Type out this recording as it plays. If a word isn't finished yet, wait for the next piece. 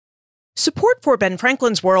Support for Ben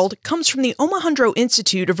Franklin's World comes from the Omohundro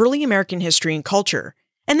Institute of Early American History and Culture,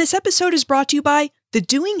 and this episode is brought to you by the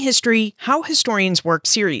Doing History, How Historians Work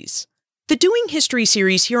series. The Doing History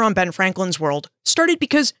series here on Ben Franklin's World started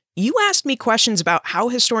because you asked me questions about how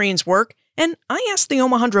historians work, and I asked the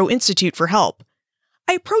Omohundro Institute for help.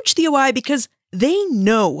 I approached the OI because they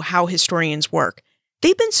know how historians work.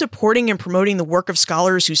 They've been supporting and promoting the work of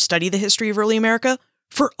scholars who study the history of early America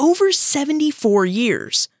for over 74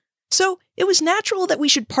 years. So it was natural that we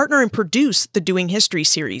should partner and produce the Doing History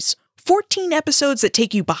series, 14 episodes that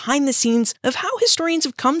take you behind the scenes of how historians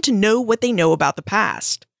have come to know what they know about the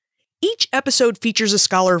past. Each episode features a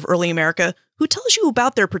scholar of early America who tells you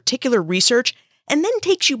about their particular research and then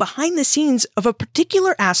takes you behind the scenes of a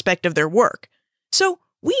particular aspect of their work. So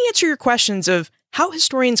we answer your questions of how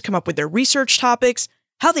historians come up with their research topics,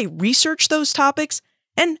 how they research those topics,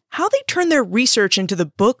 and how they turn their research into the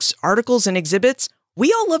books, articles, and exhibits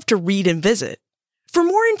we all love to read and visit. For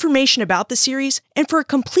more information about the series and for a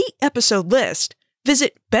complete episode list,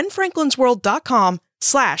 visit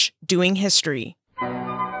benfranklinsworld.com/doinghistory.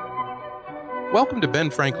 Welcome to Ben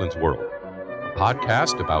Franklin's World, a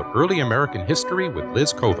podcast about early American history with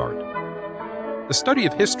Liz Covart. The study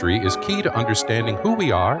of history is key to understanding who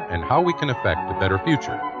we are and how we can affect a better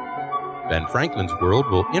future. Ben Franklin's World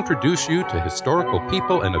will introduce you to historical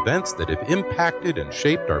people and events that have impacted and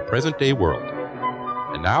shaped our present-day world.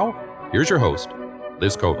 And now, here's your host,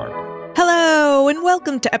 Liz Covart. Hello, and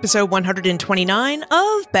welcome to episode 129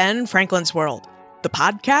 of Ben Franklin's World, the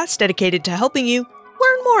podcast dedicated to helping you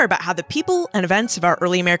learn more about how the people and events of our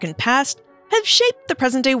early American past have shaped the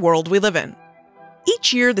present-day world we live in.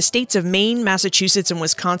 Each year, the states of Maine, Massachusetts, and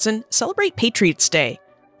Wisconsin celebrate Patriots' Day,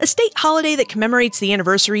 a state holiday that commemorates the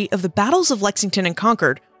anniversary of the battles of Lexington and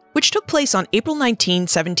Concord, which took place on April 19,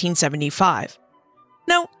 1775.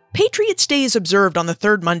 Now, Patriots' Day is observed on the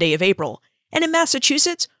third Monday of April, and in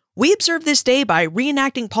Massachusetts, we observe this day by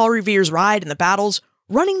reenacting Paul Revere's ride in the battles,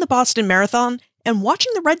 running the Boston Marathon, and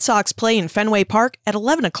watching the Red Sox play in Fenway Park at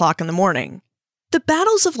 11 o'clock in the morning. The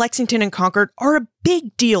battles of Lexington and Concord are a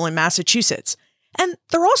big deal in Massachusetts, and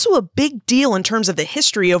they're also a big deal in terms of the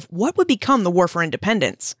history of what would become the War for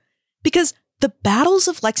Independence, because the battles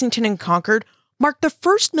of Lexington and Concord marked the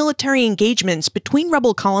first military engagements between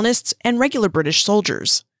rebel colonists and regular British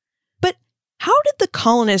soldiers. But how did the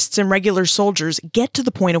colonists and regular soldiers get to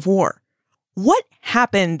the point of war? What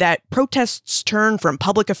happened that protests turned from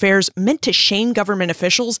public affairs meant to shame government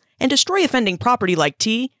officials and destroy offending property like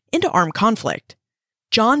tea into armed conflict?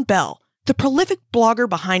 John Bell, the prolific blogger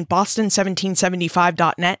behind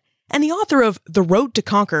Boston1775.net and the author of The Road to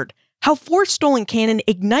Concord, How 4 Stolen Cannon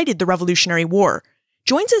Ignited the Revolutionary War,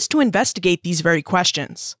 joins us to investigate these very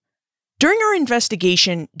questions. During our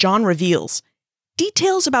investigation, John reveals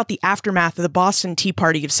details about the aftermath of the Boston Tea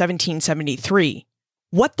Party of 1773,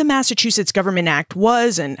 what the Massachusetts Government Act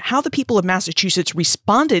was and how the people of Massachusetts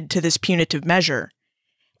responded to this punitive measure,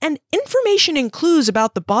 and information and clues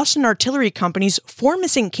about the Boston Artillery Company's 4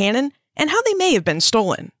 missing cannon and how they may have been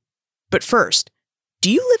stolen. But first,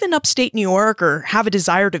 do you live in upstate New York or have a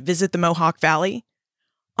desire to visit the Mohawk Valley?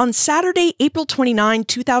 On Saturday, April 29,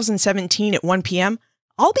 2017 at 1 p.m.,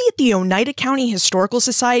 I'll be at the Oneida County Historical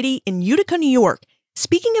Society in Utica, New York,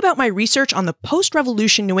 speaking about my research on the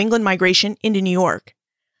post-revolution New England migration into New York.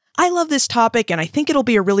 I love this topic and I think it'll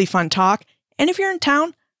be a really fun talk, and if you're in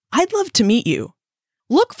town, I'd love to meet you.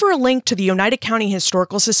 Look for a link to the Oneida County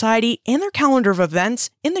Historical Society and their calendar of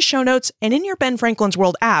events in the show notes and in your Ben Franklin's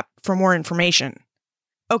World app for more information.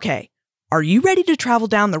 Okay, are you ready to travel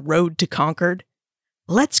down the road to Concord?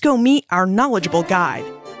 Let's go meet our knowledgeable guide.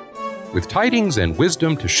 With tidings and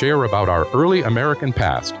wisdom to share about our early American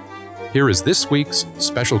past, here is this week's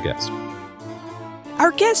special guest.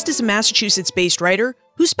 Our guest is a Massachusetts-based writer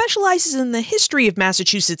who specializes in the history of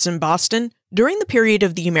Massachusetts and Boston during the period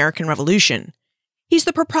of the American Revolution. He's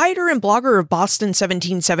the proprietor and blogger of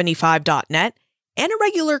Boston1775.net and a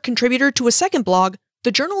regular contributor to a second blog,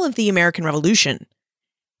 the Journal of the American Revolution.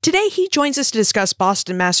 Today, he joins us to discuss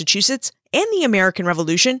Boston, Massachusetts, and the American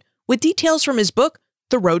Revolution with details from his book,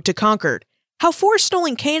 The Road to Concord, How 4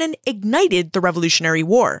 Stolen Cannon Ignited the Revolutionary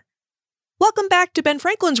War. Welcome back to Ben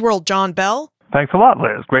Franklin's World, John Bell. Thanks a lot,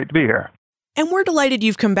 Liz. Great to be here. And we're delighted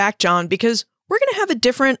you've come back, John, because we're going to have a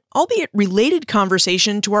different, albeit related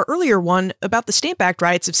conversation to our earlier one about the Stamp Act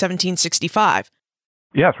riots of 1765.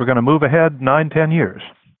 Yes, we're going to move ahead 9-10 years.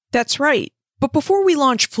 That's right. But before we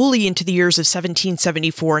launch fully into the years of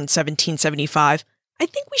 1774 and 1775, I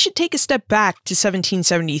think we should take a step back to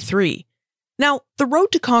 1773. Now, The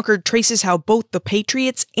Road to Concord traces how both the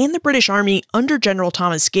Patriots and the British Army under General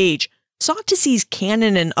Thomas Gage sought to seize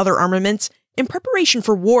cannon and other armaments in preparation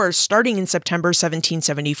for wars starting in September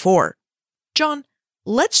 1774. John,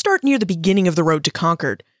 let's start near the beginning of the road to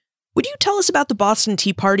Concord. Would you tell us about the Boston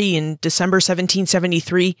Tea Party in December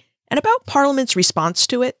 1773 and about Parliament's response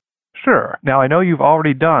to it? Sure. Now, I know you've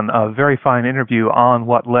already done a very fine interview on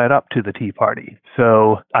what led up to the Tea Party,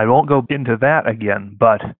 so I won't go into that again,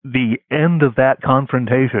 but the end of that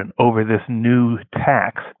confrontation over this new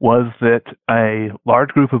tax was that a large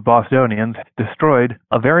group of Bostonians destroyed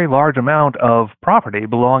a very large amount of property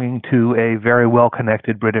belonging to a very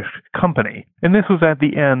well-connected British company. And this was at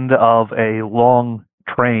the end of a long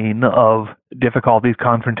train of difficulties,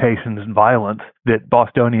 confrontations, and violence that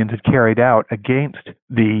Bostonians had carried out against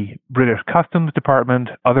the British Customs Department,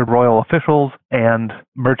 other royal officials, and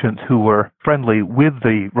merchants who were friendly with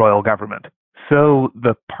the royal government. So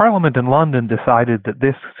the Parliament in London decided that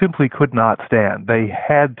this simply could not stand. They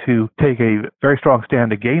had to take a very strong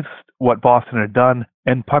stand against what Boston had done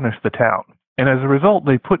and punish the town. And as a result,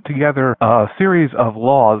 they put together a series of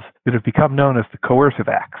laws that have become known as the Coercive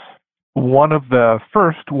Acts. One of the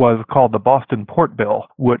first was called the Boston Port Bill,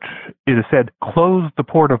 which, it is said, closed the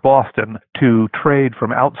port of Boston to trade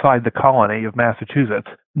from outside the colony of Massachusetts.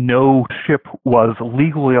 No ship was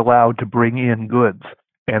legally allowed to bring in goods,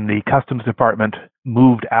 and the Customs Department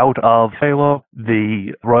moved out of Salem.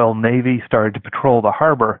 The Royal Navy started to patrol the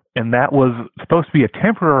harbor, and that was supposed to be a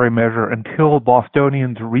temporary measure until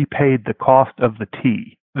Bostonians repaid the cost of the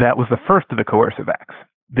tea. That was the first of the Coercive Acts.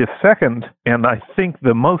 The second, and I think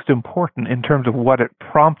the most important in terms of what it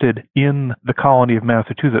prompted in the colony of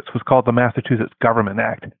Massachusetts, was called the Massachusetts Government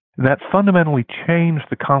Act. And that fundamentally changed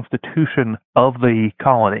the constitution of the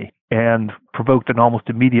colony and provoked an almost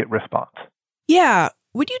immediate response. Yeah.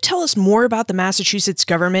 Would you tell us more about the Massachusetts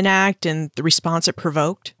Government Act and the response it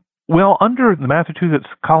provoked? Well, under the Massachusetts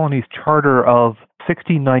Colony's Charter of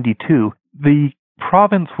 1692, the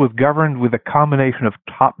province was governed with a combination of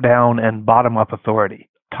top-down and bottom-up authority.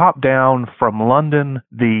 Top-down from London,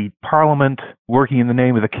 the Parliament, working in the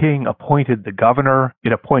name of the King, appointed the governor,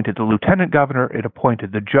 it appointed the lieutenant governor, it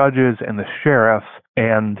appointed the judges and the sheriffs,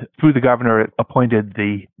 and through the governor it appointed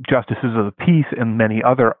the justices of the peace and many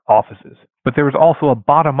other offices. But there was also a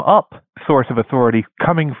bottom-up source of authority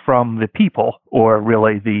coming from the people, or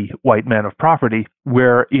really the white men of property,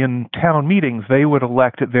 where in town meetings they would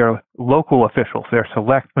elect their local officials, their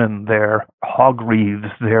selectmen, their hog reeves,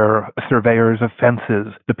 their surveyors of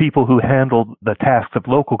fences, the people who handled the tasks of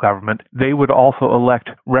local government. They would also elect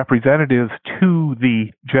representatives to the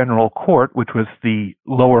general court, which was the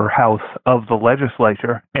lower house of the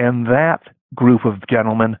legislature, and that group of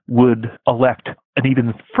gentlemen would elect an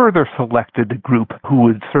even further selected group who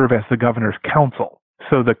would serve as the governor's council.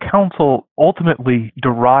 So the council ultimately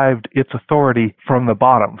derived its authority from the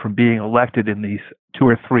bottom, from being elected in these 2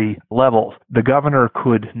 or 3 levels. The governor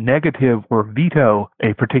could negative or veto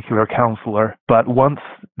a particular councilor, but once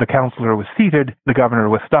the councilor was seated, the governor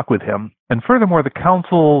was stuck with him. And furthermore, the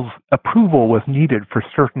council's approval was needed for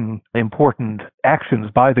certain important actions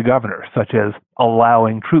by the governor, such as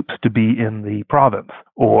allowing troops to be in the province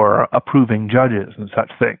or approving judges and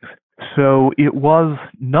such things. So it was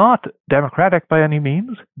not democratic by any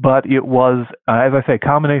means, but it was, as I say, a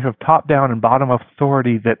combination of top-down and bottom-up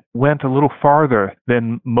authority that went a little farther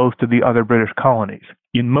than most of the other British colonies.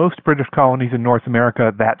 In most British colonies in North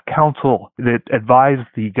America, that council that advised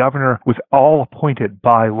the governor was all appointed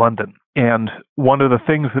by London. And one of the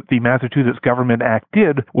things that the Massachusetts Government Act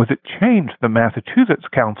did was it changed the Massachusetts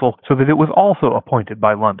Council so that it was also appointed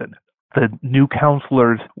by London. The new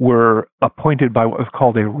councilors were appointed by what was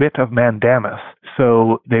called a writ of mandamus.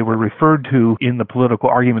 So they were referred to in the political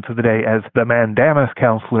arguments of the day as the mandamus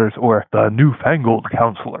councilors or the newfangled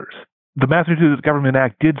councilors. The Massachusetts Government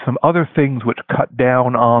Act did some other things which cut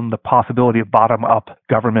down on the possibility of bottom-up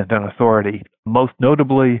government and authority. Most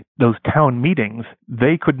notably, those town meetings,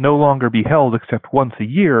 they could no longer be held except once a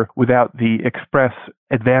year without the express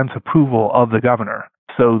advance approval of the governor.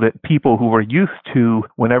 So that people who were used to,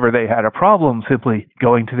 whenever they had a problem, simply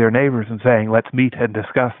going to their neighbors and saying, let's meet and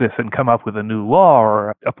discuss this and come up with a new law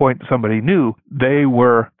or appoint somebody new, they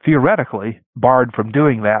were theoretically barred from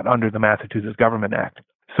doing that under the Massachusetts Government Act.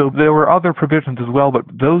 So there were other provisions as well, but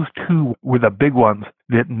those two were the big ones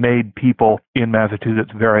that made people in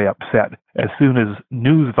Massachusetts very upset as soon as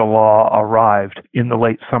news of the law arrived in the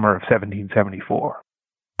late summer of 1774.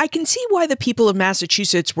 I can see why the people of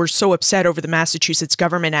Massachusetts were so upset over the Massachusetts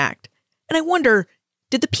Government Act. And I wonder,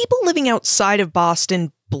 did the people living outside of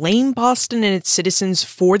Boston blame Boston and its citizens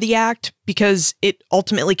for the act because it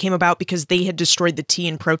ultimately came about because they had destroyed the tea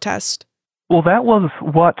in protest? Well, that was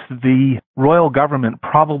what the royal government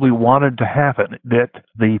probably wanted to happen, that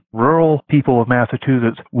the rural people of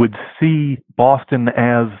Massachusetts would see Boston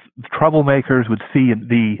as troublemakers, would see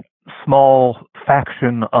the small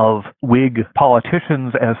faction of Whig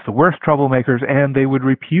politicians as the worst troublemakers, and they would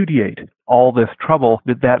repudiate all this trouble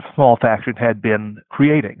that that small faction had been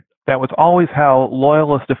creating. That was always how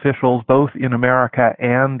Loyalist officials, both in America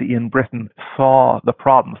and in Britain, saw the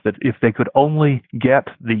problems, that if they could only get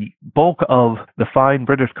the bulk of the fine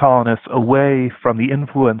British colonists away from the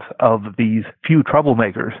influence of these few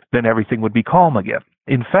troublemakers, then everything would be calm again.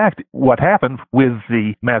 In fact, what happened with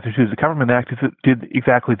the Massachusetts Government Act is it did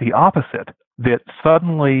exactly the opposite, that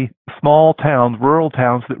suddenly small towns, rural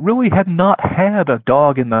towns that really had not had a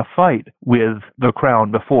dog in the fight with the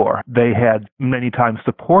Crown before. They had many times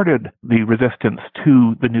supported the resistance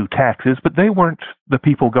to the new taxes, but they weren't the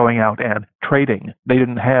people going out and trading. They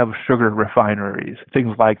didn't have sugar refineries,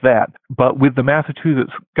 things like that. But with the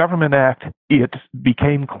Massachusetts Government Act, it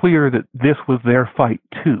became clear that this was their fight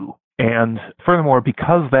too. And furthermore,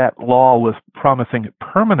 because that law was promising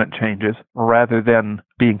permanent changes rather than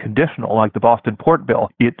being conditional like the Boston Port Bill,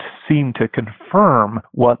 it seemed to confirm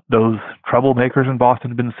what those troublemakers in Boston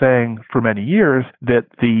had been saying for many years, that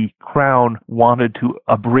the Crown wanted to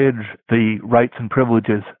abridge the rights and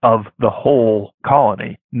privileges of the whole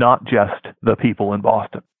colony, not just the people in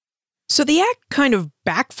Boston. So the act kind of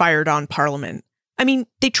backfired on Parliament. I mean,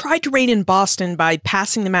 they tried to rein in Boston by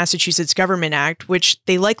passing the Massachusetts Government Act, which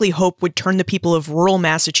they likely hoped would turn the people of rural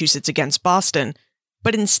Massachusetts against Boston.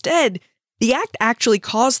 But instead, the act actually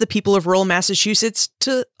caused the people of rural Massachusetts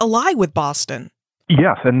to ally with Boston.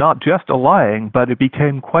 Yes, and not just allying, but it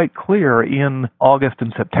became quite clear in August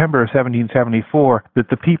and September 1774 that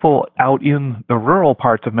the people out in the rural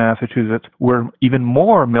parts of Massachusetts were even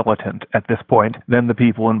more militant at this point than the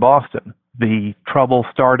people in Boston. The trouble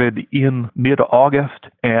started in mid-August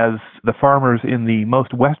as the farmers in the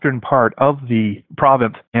most western part of the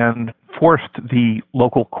province and forced the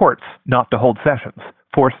local courts not to hold sessions,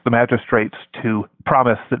 forced the magistrates to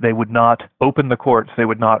promise that they would not open the courts, they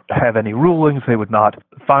would not have any rulings, they would not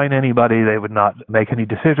fine anybody, they would not make any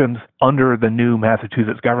decisions under the new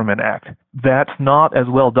Massachusetts Government Act. That's not as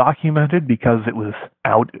well documented because it was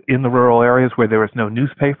out in the rural areas where there was no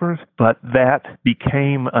newspapers, but that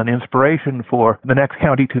became an inspiration for the next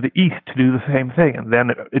county to the east to do the same thing. And then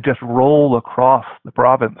it just rolled across the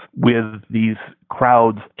province with these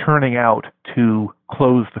crowds turning out to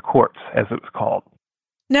close the courts, as it was called.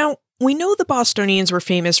 Now, we know the Bostonians were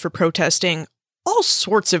famous for protesting all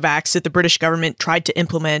sorts of acts that the British government tried to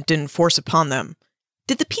implement and force upon them.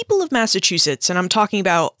 Did the people of Massachusetts, and I'm talking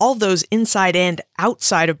about all those inside and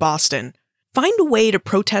outside of Boston, find a way to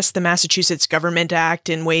protest the Massachusetts Government Act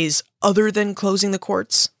in ways other than closing the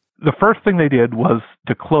courts? The first thing they did was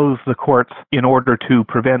to close the courts in order to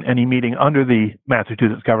prevent any meeting under the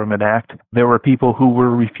Massachusetts Government Act. There were people who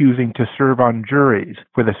were refusing to serve on juries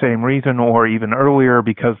for the same reason, or even earlier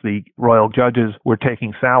because the royal judges were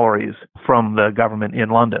taking salaries from the government in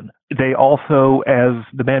London. They also, as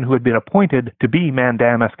the men who had been appointed to be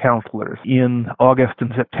mandamus counselors in August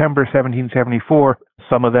and September 1774,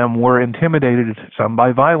 some of them were intimidated, some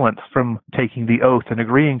by violence, from taking the oath and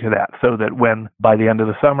agreeing to that, so that when, by the end of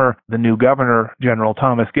the summer, the new governor, General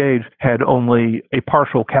Thomas Gage, had only a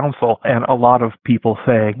partial council and a lot of people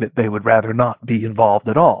saying that they would rather not be involved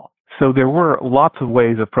at all. So there were lots of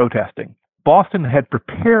ways of protesting. Boston had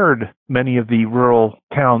prepared many of the rural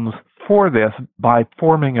towns for this by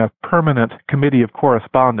forming a permanent committee of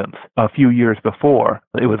correspondence a few years before.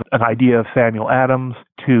 It was an idea of Samuel Adams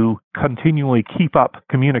to continually keep up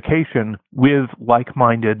communication with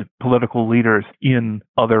like-minded political leaders in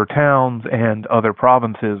other towns and other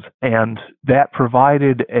provinces, and that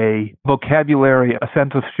provided a vocabulary, a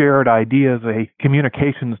sense of shared ideas, a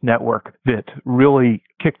communications network that really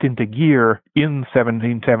kicked into gear in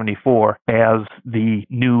 1774 as the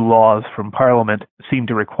new laws from Parliament seemed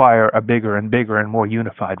to require a bigger and more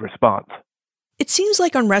unified response. It seems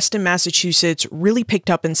like unrest in Massachusetts really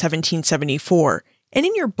picked up in 1774. And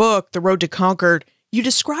in your book, The Road to Concord, you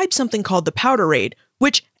describe something called the Powder Raid,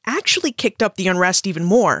 which actually kicked up the unrest even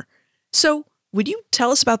more. So, would you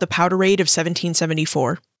tell us about the Powder Raid of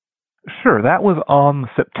 1774? Sure. That was on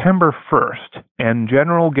September 1st, and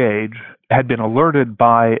General Gage had been alerted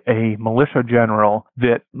by a militia general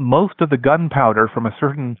that most of the gunpowder from a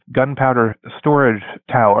certain gunpowder storage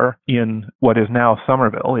tower in what is now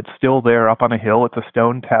Somerville, it's still there up on a hill, it's a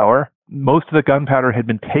stone tower. Most of the gunpowder had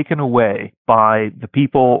been taken away by the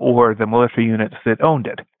people or the militia units that owned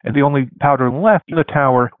it. And the only powder left in the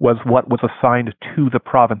tower was what was assigned to the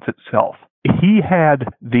province itself. He had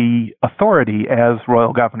the authority as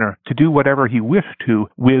royal governor to do whatever he wished to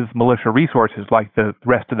with militia resources like the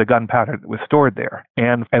rest of the gunpowder that was stored there.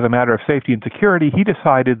 And as a matter of safety and security, he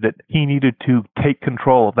decided that he needed to take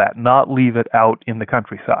control of that, not leave it out in the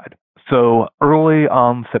countryside. So early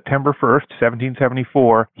on September 1st,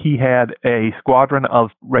 1774, he had a squadron of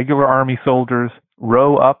regular army soldiers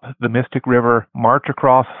row up the Mystic River, march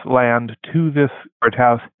across land to this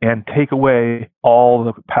guardhouse, and take away all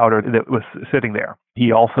the powder that was sitting there.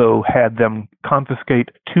 He also had them confiscate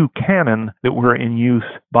 2 cannon that were in use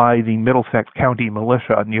by the Middlesex County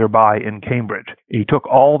militia nearby in Cambridge. He took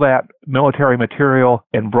all that military material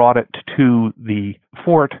and brought it to the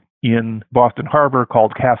fort in Boston Harbor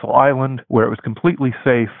called Castle Island, where it was completely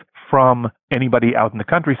safe from anybody out in the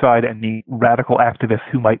countryside and the radical activists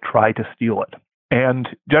who might try to steal it. And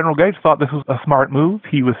General Gage thought this was a smart move.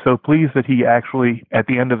 He was so pleased that he actually, at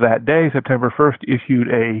the end of that day, September 1st, issued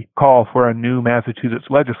a call for a new Massachusetts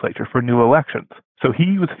legislature, for new elections. So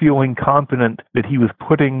he was feeling confident that he was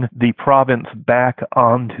putting the province back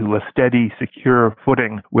onto a steady, secure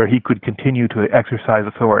footing where he could continue to exercise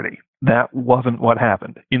authority. That wasn't what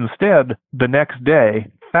happened. Instead, the next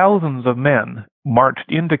day, thousands of men marched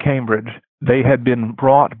into Cambridge. They had been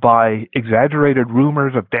brought by exaggerated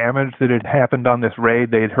rumors of damage that had happened on this raid.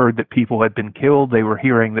 They had heard that people had been killed. They were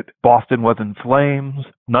hearing that Boston was in flames.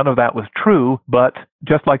 None of that was true, but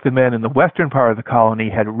just like the men in the western part of the colony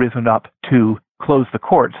had risen up to close the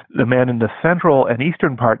courts, the men in the central and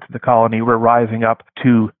eastern parts of the colony were rising up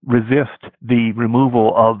to resist the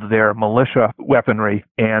removal of their militia weaponry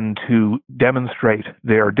and to demonstrate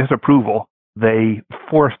their disapproval. They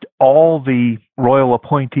forced all the royal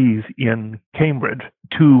appointees in Cambridge,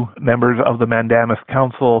 2 members of the Mandamus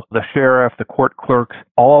Council, the sheriff, the court clerks,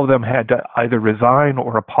 all of them had to either resign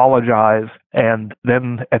or apologize. And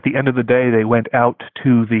then at the end of the day, they went out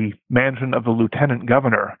to the mansion of the lieutenant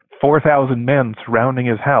governor, 4,000 men surrounding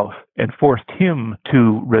his house, and forced him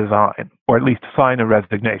to resign, or at least sign a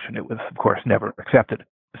resignation. It was, of course, never accepted.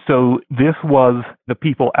 So this was the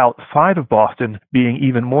people outside of Boston being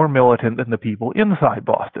even more militant than the people inside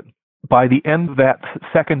Boston. By the end of that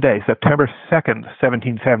second day, September 2nd,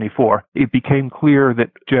 1774, it became clear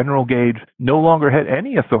that General Gage no longer had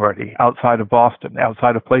any authority outside of Boston,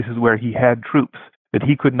 outside of places where he had troops, that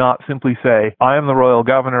he could not simply say, I am the royal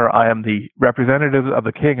governor, I am the representative of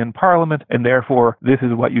the king in Parliament, and therefore this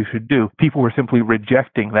is what you should do. People were simply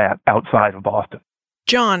rejecting that outside of Boston.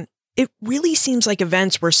 John, it really seems like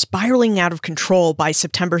events were spiraling out of control by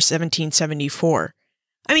September 1774.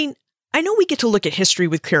 I mean, I know we get to look at history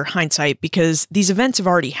with clear hindsight because these events have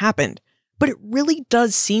already happened, but it really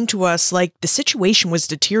does seem to us like the situation was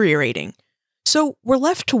deteriorating. So we're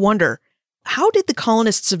left to wonder, how did the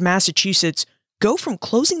colonists of Massachusetts go from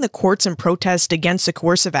closing the courts and protest against the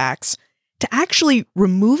coercive acts to actually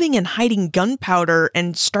removing and hiding gunpowder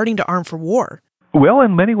and starting to arm for war? Well,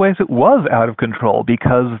 in many ways it was out of control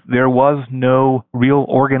because there was no real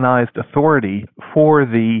organized authority for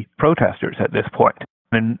the protesters at this point.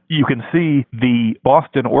 And you can see the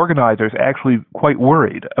Boston organizers actually quite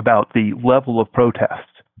worried about the level of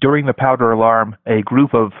protests. During the powder alarm, a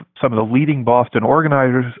group of some of the leading Boston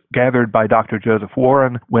organizers, gathered by Dr. Joseph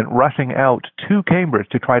Warren, went rushing out to Cambridge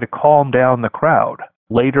to try to calm down the crowd.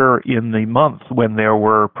 Later in the month, when there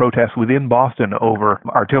were protests within Boston over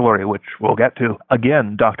artillery, which we'll get to,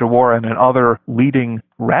 again, Dr. Warren and other leading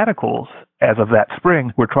radicals, as of that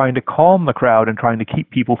spring, were trying to calm the crowd and trying to keep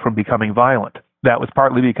people from becoming violent. That was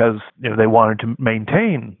partly because they wanted to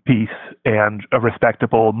maintain peace and a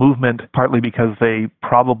respectable movement, partly because they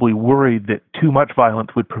probably worried that too much violence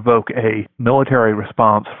would provoke a military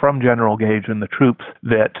response from General Gage and the troops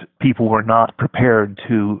that people were not prepared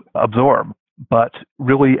to absorb. But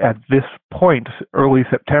really at this point, early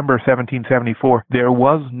September 1774, there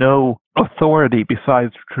was no authority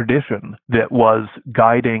besides tradition that was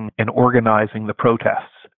guiding and organizing the protests.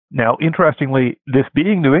 Now, interestingly, this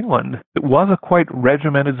being New England, it was a quite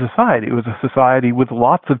regimented society. It was a society with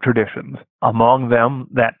lots of traditions. Among them,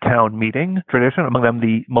 that town meeting tradition, among them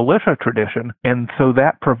the militia tradition, and so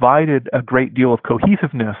that provided a great deal of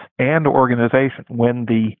cohesiveness and organization. When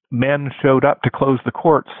the men showed up to close the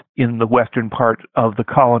courts in the western part of the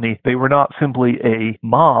colony, they were not simply a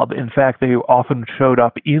mob. In fact, they often showed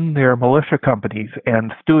up in their militia companies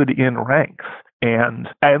and stood in ranks and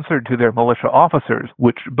answered to their militia officers,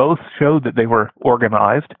 which both showed that they were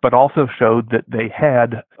organized, but also showed that they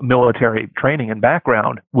had military training and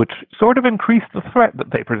background, which sort of increased the threat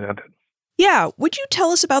that they presented. Yeah, would you tell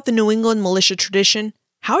us about the New England militia tradition?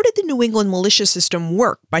 How did the New England militia system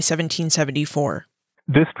work by 1774?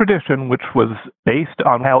 This tradition, which was based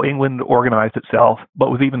on how England organized itself,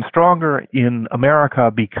 but was even stronger in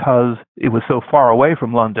America because it was so far away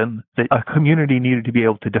from London, that a community needed to be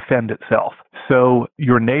able to defend itself. So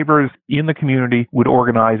your neighbors in the community would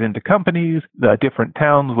organize into companies. The different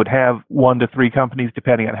towns would have 1 to 3 companies,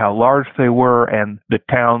 depending on how large they were, and the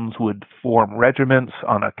towns would form regiments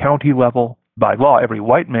on a county level. By law, every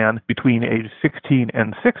white man between age 16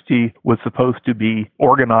 and 60 was supposed to be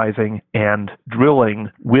organizing and drilling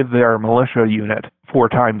with their militia unit 4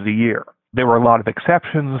 times a year. There were a lot of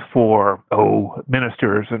exceptions for,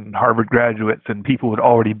 ministers and Harvard graduates and people who had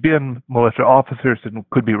already been militia officers and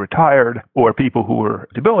could be retired, or people who were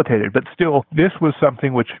debilitated. But still, this was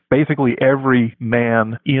something which basically every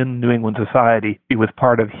man in New England society, it was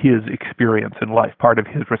part of his experience in life, part of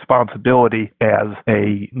his responsibility as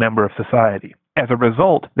a member of society. As a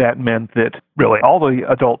result, that meant that really all the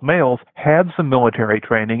adult males had some military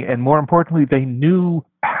training, and more importantly, they knew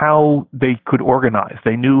how they could organize.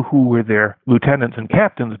 They knew who were their lieutenants and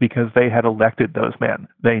captains because they had elected those men.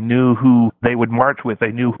 They knew who they would march with.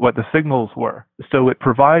 They knew what the signals were. So it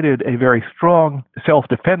provided a very strong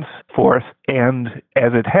self-defense force, and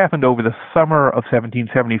as it happened over the summer of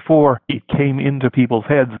 1774, it came into people's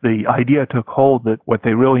heads. The idea took hold that what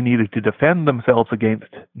they really needed to defend themselves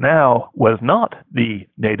against now was not the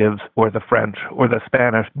natives or the French or the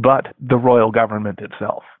Spanish, but the royal government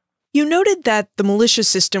itself. You noted that the militia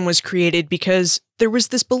system was created because there was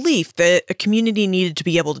this belief that a community needed to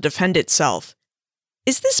be able to defend itself.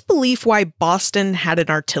 Is this belief why Boston had an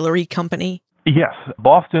artillery company? Yes.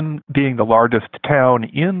 Boston, being the largest town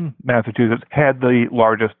in Massachusetts, had the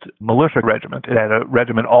largest militia regiment. It had a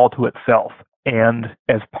regiment all to itself. And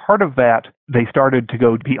as part of that, they started to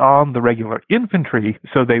go beyond the regular infantry.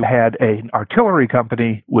 So they had an artillery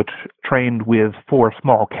company which trained with 4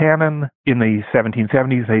 small cannon. In the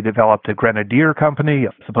 1770s, they developed a grenadier company,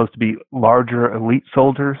 supposed to be larger elite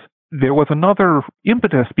soldiers. There was another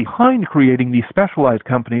impetus behind creating these specialized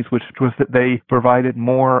companies, which was that they provided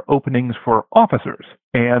more openings for officers.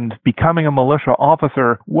 And becoming a militia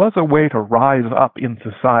officer was a way to rise up in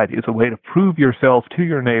society. It's a way to prove yourself to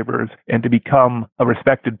your neighbors and to become a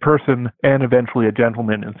respected person and eventually a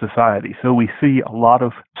gentleman in society. So we see a lot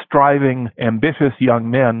of striving, ambitious young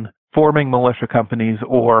men forming militia companies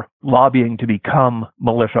or lobbying to become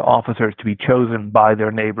militia officers to be chosen by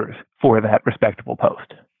their neighbors for that respectable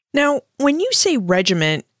post. Now, when you say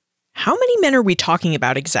regiment, how many men are we talking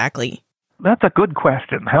about exactly? That's a good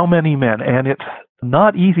question. How many men? And it's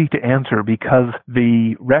not easy to answer because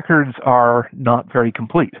the records are not very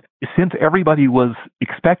complete. Since everybody was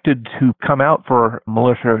expected to come out for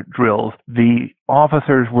militia drills, the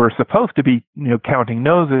officers were supposed to be, counting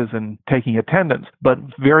noses and taking attendance, but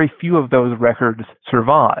very few of those records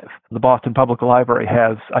survive. The Boston Public Library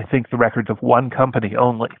has, I think, the records of 1 company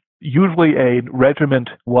only. Usually a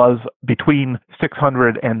regiment was between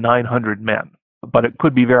 600 and 900 men, but it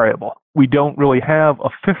could be variable. We don't really have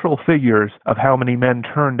official figures of how many men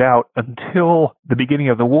turned out until the beginning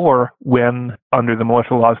of the war, when, under the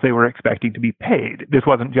militia laws, they were expecting to be paid. This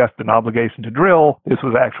wasn't just an obligation to drill, this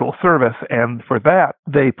was actual service, and for that,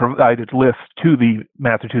 they provided lists to the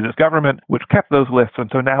Massachusetts government, which kept those lists, and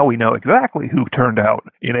so now we know exactly who turned out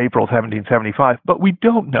in April 1775, but we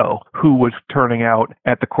don't know who was turning out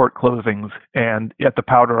at the court closings and at the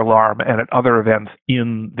powder alarm and at other events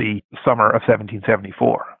in the summer of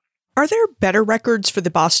 1774. Are there better records for the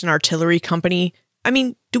Boston Artillery Company? I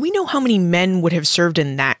mean, do we know how many men would have served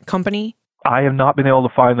in that company? I have not been able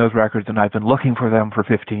to find those records, and I've been looking for them for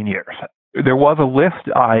 15 years. There was a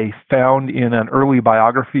list I found in an early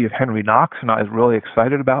biography of Henry Knox, and I was really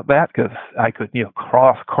excited about that because I could,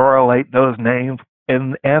 cross-correlate those names.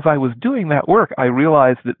 And as I was doing that work, I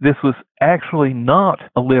realized that this was actually not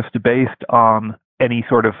a list based on any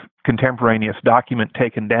sort of contemporaneous document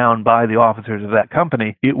taken down by the officers of that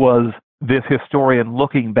company. It was this historian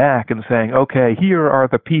looking back and saying, okay, here are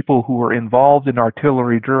the people who were involved in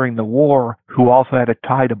artillery during the war who also had a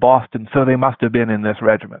tie to Boston, so they must have been in this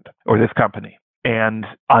regiment or this company. And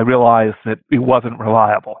I realized that it wasn't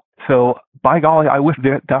reliable. So, by golly, I wish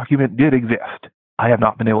that document did exist. I have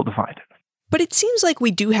not been able to find it. But it seems like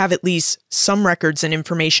we do have at least some records and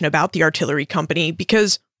information about the artillery company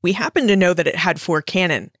because we happen to know that it had 4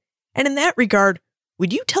 cannon. And in that regard,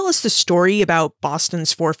 would you tell us the story about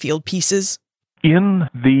Boston's 4 field pieces? In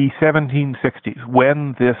the 1760s,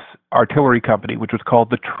 when this artillery company, which was called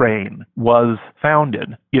the Train, was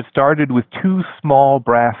founded, it started with 2 small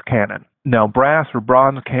brass cannon. Now, brass or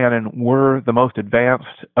bronze cannon were the most advanced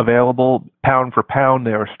available. Pound for pound,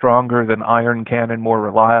 they were stronger than iron cannon, more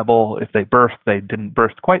reliable. If they burst, they didn't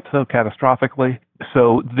burst quite so catastrophically.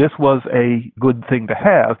 So this was a good thing to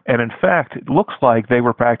have. And in fact, it looks like they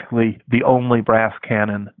were practically the only brass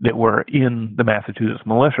cannon that were in the Massachusetts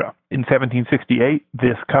militia. In 1768,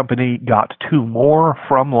 this company got 2 more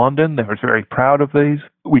from London. They were very proud of these.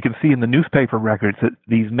 We can see in the newspaper records that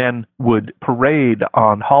these men would parade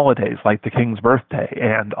on holidays like the King's birthday,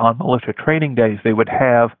 and on militia training days they would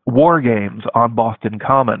have war games on Boston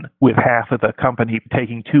Common, with half of the company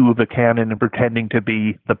taking 2 of the cannon and pretending to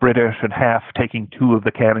be the British, and half taking 2 of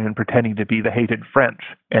the cannon and pretending to be the hated French,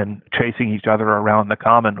 and chasing each other around the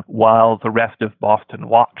Common while the rest of Boston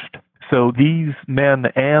watched. So these men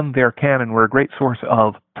and their cannon were a great source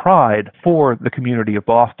of pride for the community of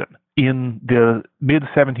Boston. In the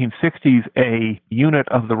mid-1760s, a unit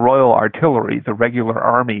of the Royal Artillery, the regular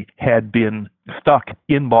army, had been stuck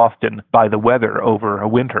in Boston by the weather over a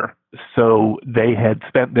winter. So they had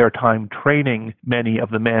spent their time training many of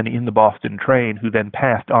the men in the Boston train, who then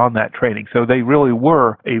passed on that training. So they really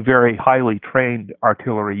were a very highly trained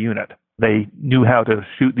artillery unit. They knew how to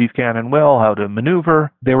shoot these cannon well, how to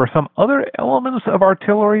maneuver. There were some other elements of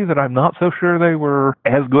artillery that I'm not so sure they were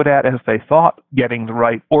as good at as they thought, getting the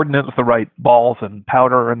right ordnance, the right balls and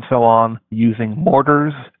powder and so on. Using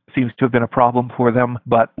mortars seems to have been a problem for them,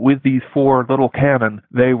 but with these 4 little cannon,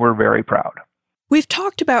 they were very proud. We've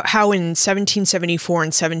talked about how in 1774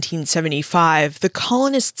 and 1775, the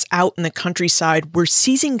colonists out in the countryside were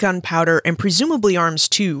seizing gunpowder and presumably arms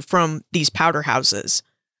too from these powder houses.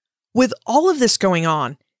 With all of this going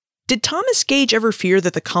on, did Thomas Gage ever fear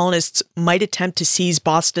that the colonists might attempt to seize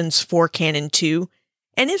Boston's 4 cannon too?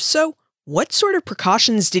 And if so, what sort of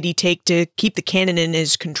precautions did he take to keep the cannon in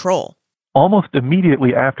his control? Almost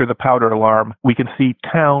immediately after the powder alarm, we can see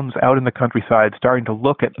towns out in the countryside starting to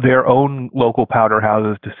look at their own local powder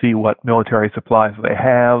houses to see what military supplies they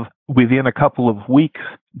have. Within a couple of weeks,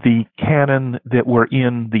 the cannon that were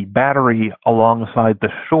in the battery alongside the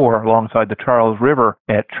shore, alongside the Charles River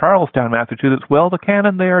at Charlestown, Massachusetts, well, the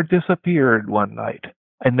cannon there disappeared one night.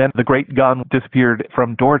 And then the great gun disappeared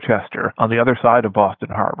from Dorchester on the other side of Boston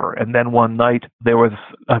Harbor. And then one night there was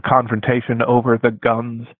a confrontation over the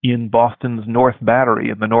guns in Boston's North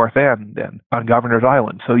Battery in the North End and on Governor's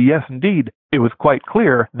Island. So yes, indeed, it was quite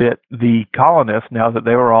clear that the colonists, now that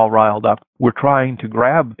they were all riled up, were trying to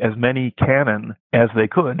grab as many cannon as they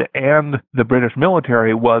could, and the British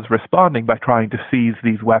military was responding by trying to seize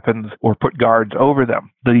these weapons or put guards over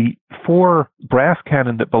them. The 4 brass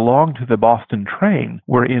cannon that belonged to the Boston train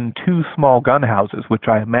were in 2 small gun houses, which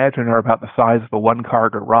I imagine are about the size of a 1-car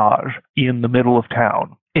garage, in the middle of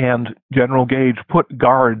town. And General Gage put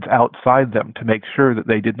guards outside them to make sure that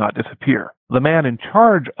they did not disappear. The man in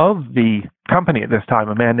charge of the company at this time,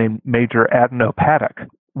 a man named Major Adno Paddock,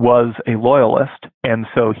 was a Loyalist, and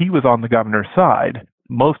so he was on the governor's side.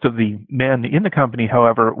 Most of the men in the company,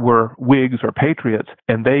 however, were Whigs or Patriots,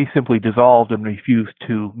 and they simply dissolved and refused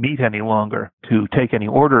to meet any longer to take any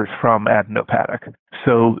orders from Adno Paddock.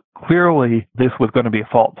 So clearly this was going to be a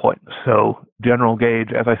fault point. So General Gage,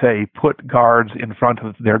 as I say, put guards in front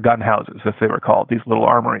of their gun houses, as they were called, these little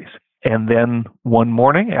armories. And then one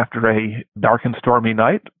morning, after a dark and stormy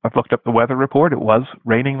night, I've looked up the weather report, it was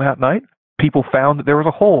raining that night, people found that there was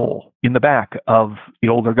a hole in the back of the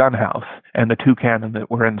older gun house, and the 2 cannon that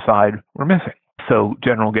were inside were missing. So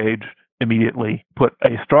General Gage immediately put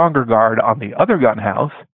a stronger guard on the other gun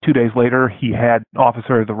house. 2 days later, he had an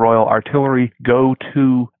officer of the Royal Artillery go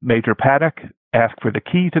to Major Paddock, ask for the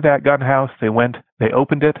key to that gun house. They went, they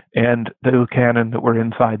opened it, and the cannon that were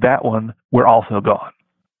inside that one were also gone.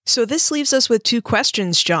 So this leaves us with 2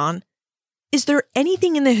 questions, John. Is there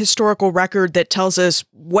anything in the historical record that tells us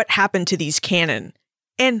what happened to these cannon?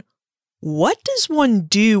 And what does one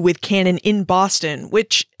do with cannon in Boston,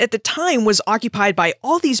 which at the time was occupied by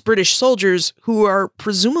all these British soldiers who are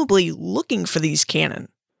presumably looking for these cannon?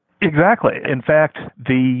 Exactly. In fact,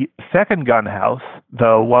 the second gun house,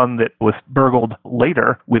 the one that was burgled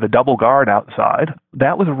later with a double guard outside,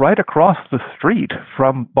 that was right across the street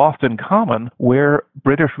from Boston Common, where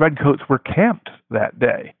British redcoats were camped that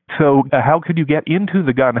day. So how could you get into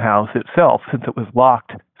the gun house itself, since it was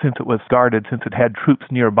locked, since it was guarded, since it had troops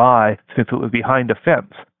nearby, since it was behind a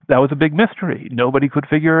fence? That was a big mystery. Nobody could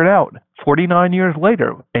figure it out. 49 years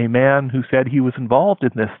later, a man who said he was involved in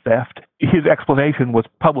this theft, his explanation was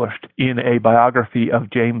published in a biography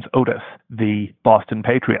of James Otis, the Boston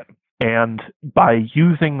patriot. And by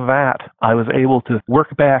using that, I was able to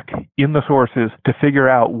work back in the sources to figure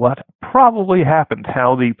out what probably happened,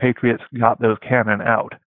 how the Patriots got those cannon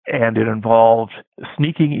out. And it involved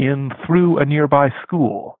sneaking in through a nearby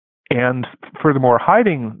school. And furthermore,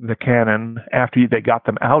 hiding the cannon after they got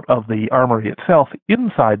them out of the armory itself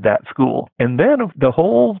inside that school. And then the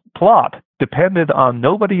whole plot depended on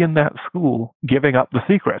nobody in that school giving up the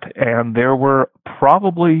secret. And there were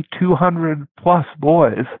probably 200 plus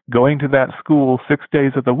boys going to that school 6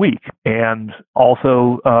 days of the week, and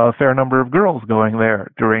also a fair number of girls going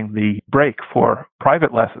there during the break for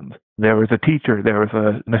private lessons. There was a teacher, there was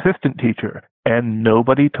an assistant teacher, and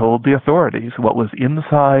nobody told the authorities what was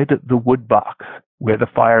inside the wood box where the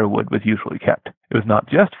firewood was usually kept. It was not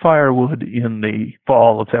just firewood in the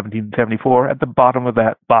fall of 1774. At the bottom of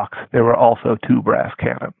that box, there were also 2 brass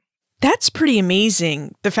cannon. That's pretty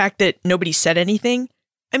amazing, the fact that nobody said anything.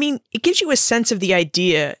 I mean, it gives you a sense of the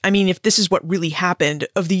idea, if this is what really happened,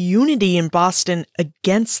 of the unity in Boston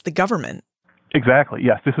against the government. Exactly,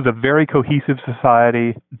 yes. This is a very cohesive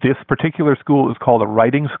society. This particular school is called a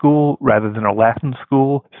writing school rather than a Latin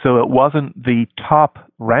school, so it wasn't the top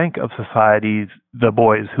rank of societies, the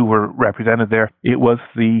boys who were represented there. It was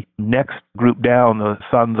the next group down, the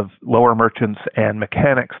sons of lower merchants and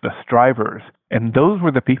mechanics, the strivers. And those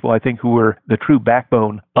were the people, I think, who were the true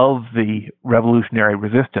backbone of the revolutionary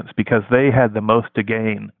resistance, because they had the most to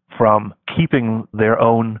gain from keeping their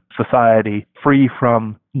own society free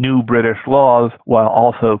from new British laws while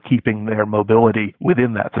also keeping their mobility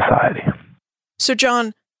within that society. So,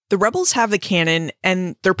 John, the rebels have the cannon,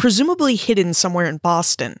 and they're presumably hidden somewhere in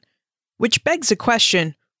Boston, which begs a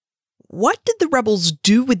question. What did the rebels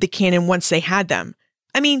do with the cannon once they had them?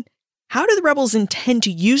 How do the rebels intend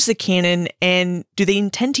to use the cannon, and do they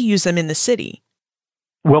intend to use them in the city?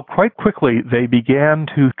 Well, quite quickly, they began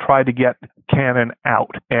to try to get cannon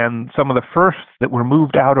out. And some of the first that were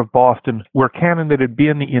moved out of Boston were cannon that had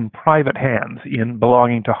been in private hands, in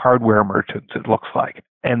belonging to hardware merchants, it looks like.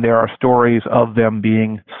 And there are stories of them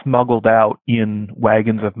being smuggled out in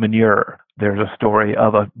wagons of manure. There's a story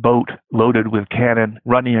of a boat loaded with cannon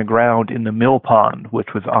running aground in the mill pond, which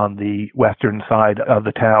was on the western side of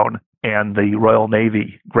the town, and the Royal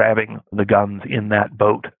Navy grabbing the guns in that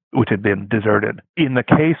boat, which had been deserted. In the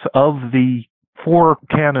case of the 4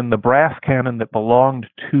 cannon, the brass cannon that belonged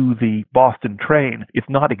to the Boston train, it's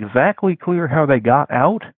not exactly clear how they got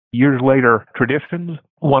out. Years later, traditions,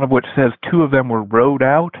 one of which says 2 of them were rowed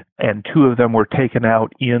out and 2 of them were taken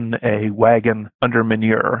out in a wagon under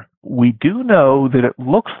manure. We do know that it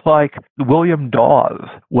looks like William Dawes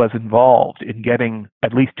was involved in getting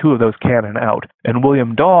at least 2 of those cannon out. And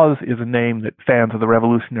William Dawes is a name that fans of the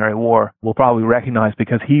Revolutionary War will probably recognize,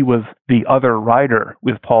 because he was the other rider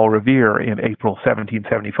with Paul Revere in April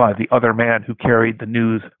 1775, the other man who carried the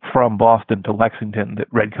news from Boston to Lexington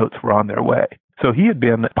that redcoats were on their way. So he had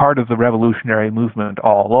been part of the revolutionary movement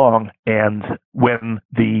all along, and when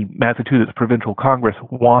the Massachusetts Provincial Congress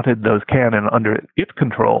wanted those cannon under its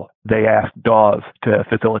control, they asked Dawes to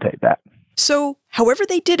facilitate that. So, however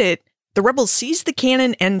they did it, the rebels seized the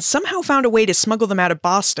cannon and somehow found a way to smuggle them out of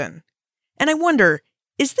Boston. And I wonder,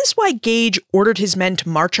 is this why Gage ordered his men to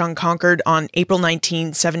march on Concord on April 19,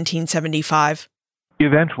 1775?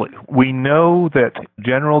 Eventually, we know that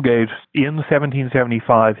General Gage, in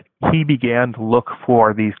 1775, he began to look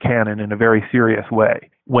for these cannon in a very serious way.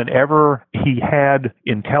 Whenever he had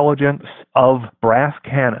intelligence of brass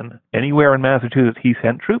cannon anywhere in Massachusetts, he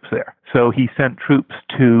sent troops there. So he sent troops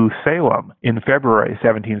to Salem in February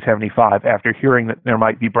 1775 after hearing that there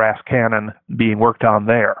might be brass cannon being worked on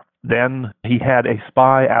there. Then he had a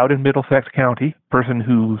spy out in Middlesex County, person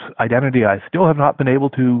whose identity I still have not been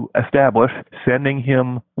able to establish, sending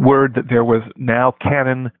him word that there was now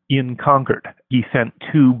cannon in Concord. He sent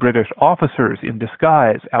 2 British officers in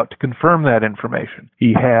disguise out to confirm that information.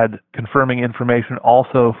 He had confirming information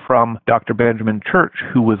also from Dr. Benjamin Church,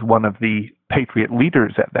 who was one of the Patriot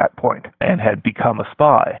leaders at that point and had become a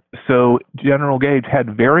spy. So General Gage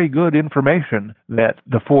had very good information that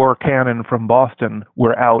the 4 cannon from Boston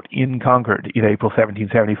were out in Concord in April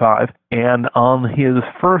 1775. And on his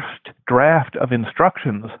first draft of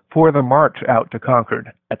instructions for the march out to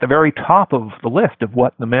Concord, at the very top of the list of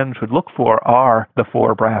what the men should look for are the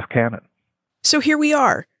 4 brass cannon. So here we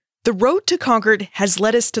are. The road to Concord has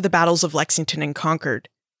led us to the battles of Lexington and Concord.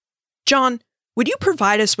 John, would you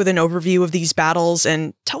provide us with an overview of these battles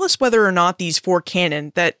and tell us whether or not these 4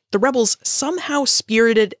 cannon that the rebels somehow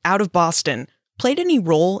spirited out of Boston played any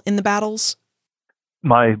role in the battles?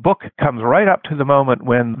 My book comes right up to the moment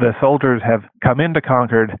when the soldiers have come into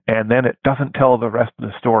Concord, and then it doesn't tell the rest of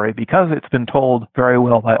the story because it's been told very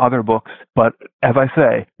well by other books. But as I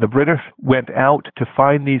say, the British went out to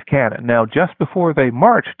find these cannon. Now, just before they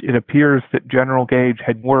marched, it appears that General Gage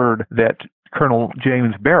had word that Colonel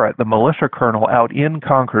James Barrett, the militia colonel out in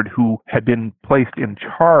Concord, who had been placed in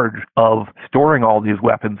charge of storing all these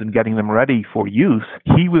weapons and getting them ready for use,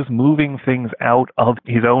 he was moving things out of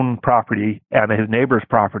his own property and his neighbor's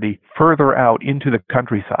property further out into the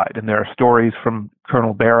countryside. And there are stories from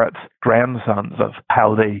Colonel Barrett's grandsons of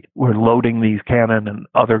how they were loading these cannon and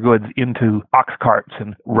other goods into ox carts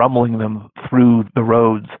and rumbling them through the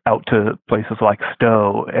roads out to places like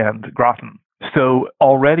Stowe and Groton. So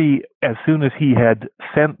already, as soon as he had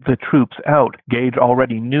sent the troops out, Gage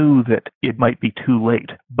already knew that it might be too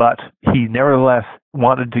late, but he nevertheless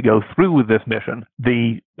wanted to go through with this mission.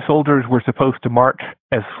 The soldiers were supposed to march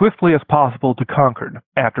as swiftly as possible to Concord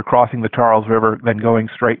after crossing the Charles River, then going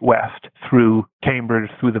straight west through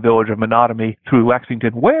Cambridge, through the village of Menotomy, through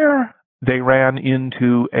Lexington, where they ran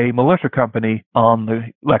into a militia company on the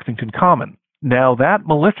Lexington Common. Now, that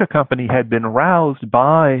militia company had been roused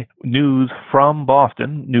by news from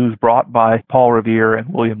Boston, news brought by Paul Revere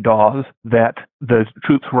and William Dawes, that the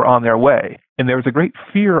troops were on their way. And there was a great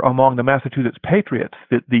fear among the Massachusetts Patriots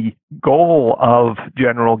that the goal of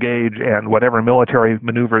General Gage and whatever military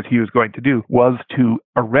maneuvers he was going to do was to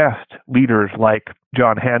arrest leaders like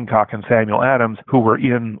John Hancock and Samuel Adams, who were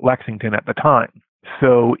in Lexington at the time.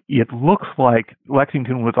 So it looks like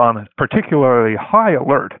Lexington was on a particularly high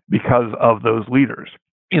alert because of those leaders.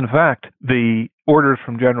 In fact, the orders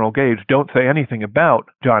from General Gage don't say anything about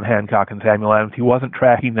John Hancock and Samuel Adams. He wasn't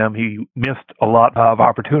tracking them. He missed a lot of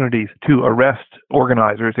opportunities to arrest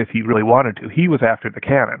organizers if he really wanted to. He was after the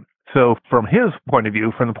cannon. So from his point of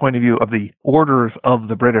view, from the point of view of the orders of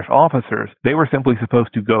the British officers, they were simply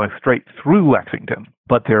supposed to go straight through Lexington.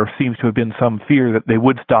 But there seems to have been some fear that they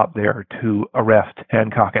would stop there to arrest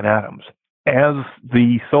Hancock and Adams. As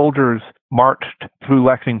the soldiers marched through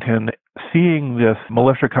Lexington, seeing this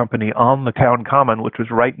militia company on the town common, which was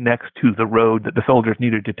right next to the road that the soldiers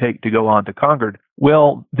needed to take to go on to Concord,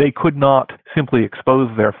 well, they could not simply expose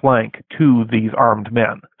their flank to these armed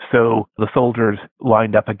men. So the soldiers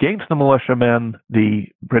lined up against the militiamen. The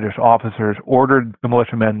British officers ordered the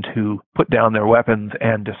militiamen to put down their weapons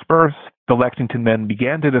and disperse. The Lexington men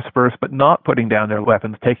began to disperse, but not putting down their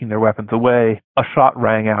weapons, taking their weapons away. A shot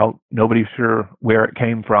rang out. Nobody's sure where it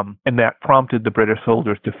came from, and that prompted the British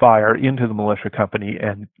soldiers to fire into the militia company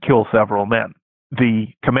and kill several men. The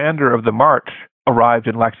commander of the march arrived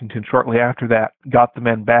in Lexington shortly after that, got the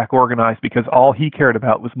men back organized because all he cared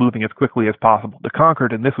about was moving as quickly as possible to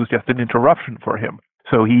Concord, and this was just an interruption for him.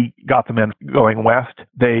 So he got the men going west.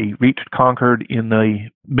 They reached Concord in the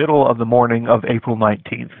middle of the morning of April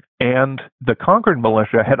 19th. And the Concord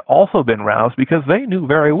militia had also been roused because they knew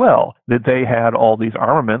very well that they had all these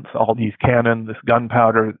armaments, all these cannon, this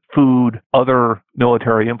gunpowder, food, other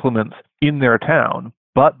military implements in their town.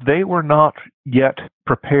 But they were not yet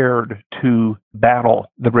prepared to battle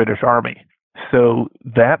the British Army. So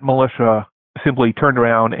that militia simply turned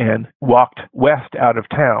around and walked west out of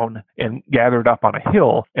town and gathered up on a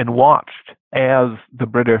hill and watched as the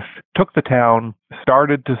British took the town,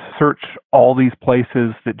 started to search all these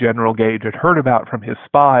places that General Gage had heard about from his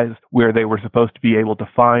spies where they were supposed to be able to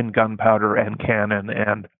find gunpowder and cannon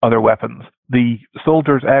and other weapons. The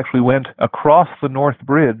soldiers actually went across the North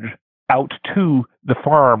Bridge out to the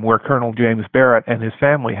farm where Colonel James Barrett and his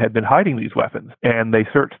family had been hiding these weapons. And they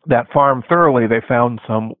searched that farm thoroughly. They found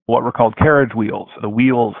some what were called carriage wheels, the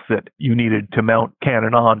wheels that you needed to mount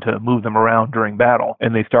cannon on to move them around during battle.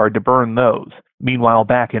 And they started to burn those. Meanwhile,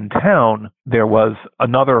 back in town, there was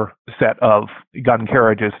another set of gun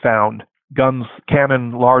carriages found. Guns,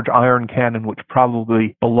 cannon, large iron cannon, which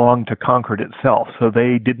probably belonged to Concord itself, so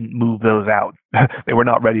they didn't move those out. They were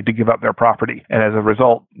not ready to give up their property, and as a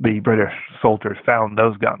result, the British soldiers found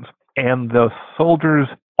those guns. And the soldiers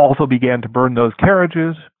also began to burn those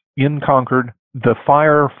carriages in Concord. The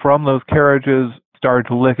fire from those carriages started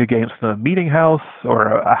to lick against the meeting house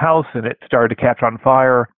or a house, and it started to catch on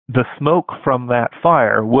fire. The smoke from that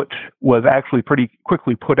fire, which was actually pretty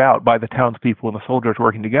quickly put out by the townspeople and the soldiers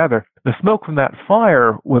working together, the smoke from that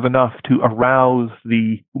fire was enough to arouse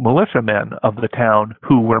the militiamen of the town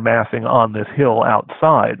who were massing on this hill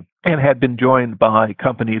outside and had been joined by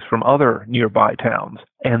companies from other nearby towns.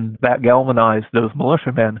 And that galvanized those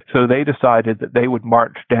militiamen, so they decided that they would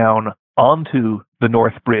march down onto the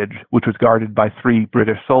North Bridge, which was guarded by 3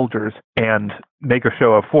 British soldiers, and make a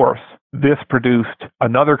show of force. This produced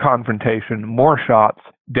another confrontation, more shots,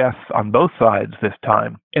 deaths on both sides this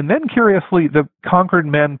time. And then, curiously, the Concord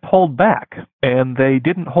men pulled back, and they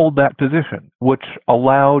didn't hold that position, which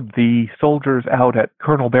allowed the soldiers out at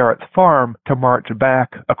Colonel Barrett's farm to march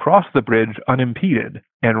back across the bridge unimpeded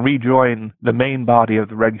and rejoin the main body of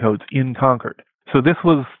the Redcoats in Concord. So this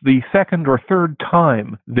was the second or third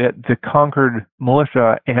time that the Concord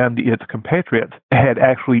militia and its compatriots had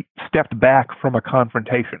actually stepped back from a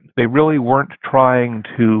confrontation. They really weren't trying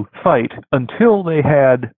to fight until they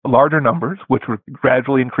had larger numbers, which were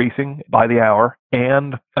gradually increasing by the hour,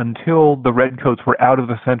 and until the redcoats were out of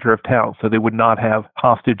the center of town, so they would not have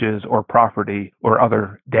hostages or property or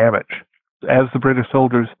other damage. As the British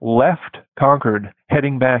soldiers left Concord,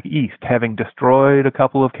 heading back east, having destroyed a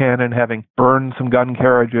couple of cannon, having burned some gun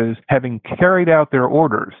carriages, having carried out their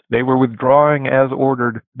orders, they were withdrawing as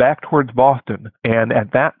ordered back towards Boston. And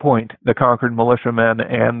at that point, the Concord militiamen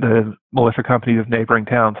and the militia companies of neighboring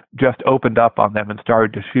towns just opened up on them and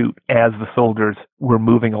started to shoot as the soldiers were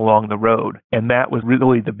moving along the road. And that was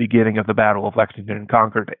really the beginning of the Battle of Lexington and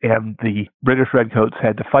Concord. And the British redcoats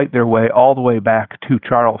had to fight their way all the way back to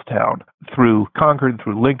Charlestown, through Concord,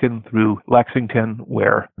 through Lincoln, through Lexington,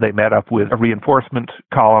 where they met up with a reinforcement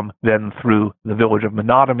column, then through the village of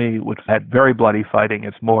Menotomy, which had very bloody fighting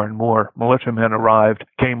as more and more militiamen arrived,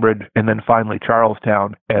 Cambridge, and then finally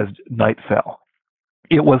Charlestown as night fell.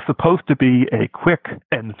 It was supposed to be a quick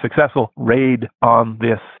and successful raid on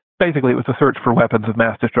this. Basically, it was a search for weapons of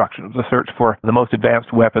mass destruction. It was a search for the most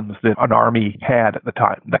advanced weapons that an army had at the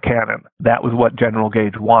time, the cannon. That was what General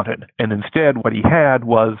Gage wanted. And instead, what he had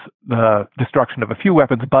was the destruction of a few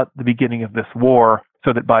weapons, but the beginning of this war,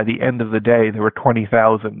 so that by the end of the day, there were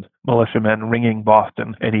 20,000 militiamen ringing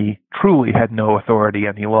Boston, and he truly had no authority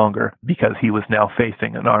any longer because he was now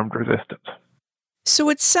facing an armed resistance. So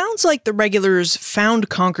it sounds like the regulars found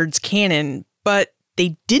Concord's cannon, but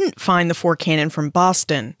they didn't find the 4 cannon from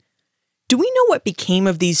Boston. Do we know what became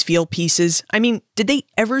of these field pieces? I mean, did they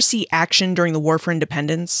ever see action during the War for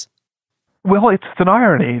Independence? Well, it's an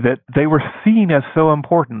irony that they were seen as so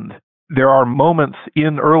important. There are moments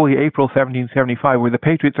in early April 1775 where the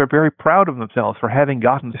Patriots are very proud of themselves for having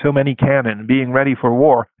gotten so many cannon and being ready for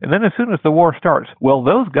war. And then as soon as the war starts, well,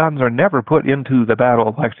 those guns are never put into the Battle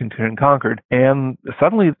of Lexington and Concord. And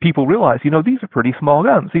suddenly people realize, these are pretty small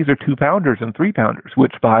guns. These are 2-pounders and 3-pounders,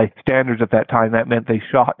 which by standards at that time, that meant they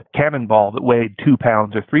shot cannonball that weighed 2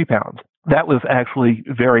 pounds or 3 pounds. That was actually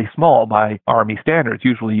very small by Army standards.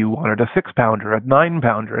 Usually you wanted a 6-pounder, a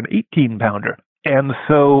 9-pounder, an 18-pounder. And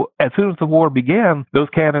so as soon as the war began, those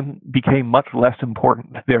cannon became much less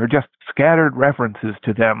important. There are just scattered references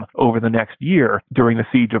to them over the next year during the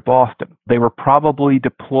siege of Boston. They were probably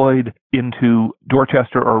deployed into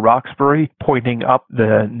Dorchester or Roxbury, pointing up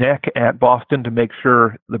the neck at Boston to make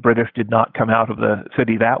sure the British did not come out of the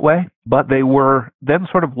city that way. But they were then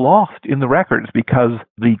sort of lost in the records because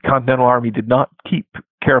the Continental Army did not keep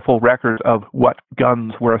careful records of what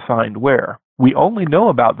guns were assigned where. We only know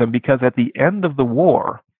about them because at the end of the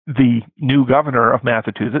war, the new governor of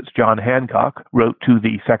Massachusetts, John Hancock, wrote to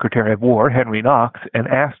the Secretary of War, Henry Knox, and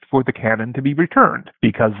asked for the cannon to be returned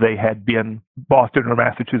because they had been Boston or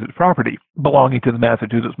Massachusetts property belonging to the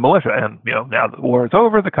Massachusetts militia. And, now that the war is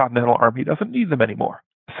over, the Continental Army doesn't need them anymore.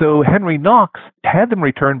 So Henry Knox had them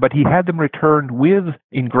returned, but he had them returned with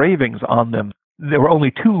engravings on them. There were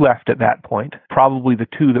only 2 left at that point, probably the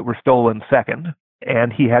 2 that were stolen second.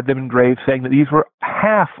 And he had them engraved saying that these were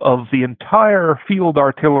half of the entire field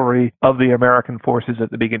artillery of the American forces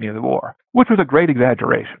at the beginning of the war, which was a great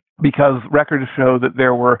exaggeration because records show that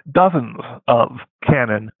there were dozens of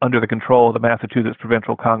cannon under the control of the Massachusetts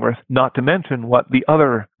Provincial Congress, not to mention what the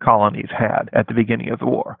other colonies had at the beginning of the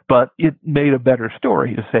war. But it made a better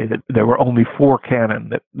story to say that there were only 4 cannon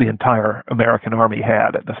that the entire American army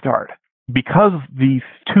had at the start. Because these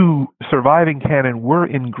 2 surviving cannon were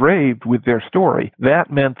engraved with their story, that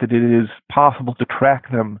meant that it is possible to track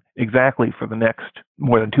them exactly for the next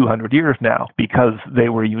more than 200 years now, because they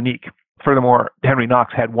were unique. Furthermore, Henry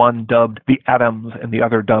Knox had one dubbed the Adams and the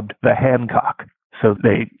other dubbed the Hancock. So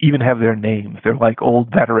they even have their names. They're like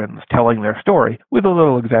old veterans telling their story with a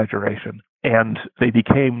little exaggeration. And they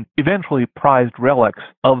became eventually prized relics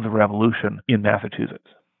of the Revolution in Massachusetts.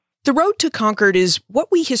 The road to Concord is what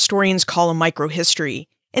we historians call a microhistory,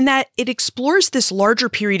 in that it explores this larger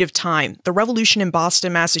period of time, the Revolution in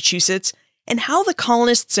Boston, Massachusetts, and how the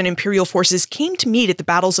colonists and imperial forces came to meet at the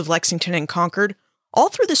battles of Lexington and Concord, all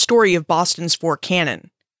through the story of Boston's 4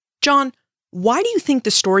 cannon. John, why do you think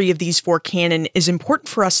the story of these 4 cannon is important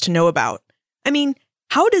for us to know about? I mean,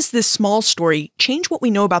 how does this small story change what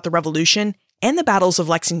we know about the Revolution and the battles of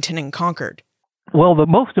Lexington and Concord? Well, the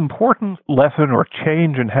most important lesson or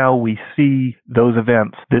change in how we see those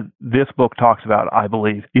events that this book talks about, I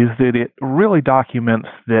believe, is that it really documents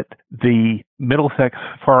that the Middlesex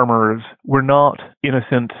farmers were not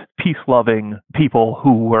innocent, peace-loving people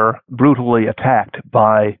who were brutally attacked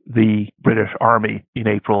by the British Army in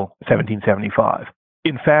April 1775.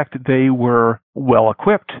 In fact, they were well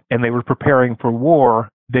equipped and they were preparing for war.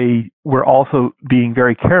 They were also being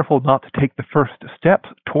very careful not to take the first steps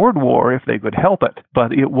toward war if they could help it.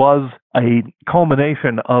 But it was a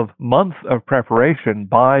culmination of months of preparation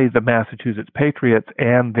by the Massachusetts Patriots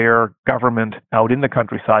and their government out in the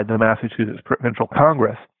countryside, the Massachusetts Provincial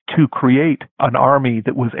Congress, to create an army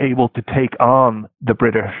that was able to take on the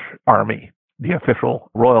British Army, the official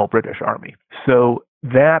Royal British Army. So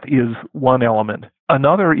that is one element.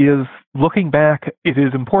 Another is, looking back, it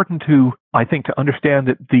is important to, I think, to understand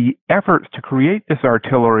that the efforts to create this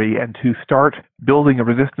artillery and to start building a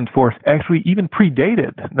resistance force actually even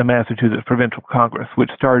predated the Massachusetts Provincial Congress, which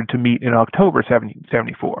started to meet in October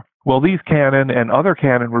 1774. Well, these cannon and other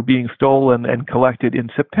cannon were being stolen and collected in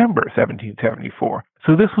September 1774.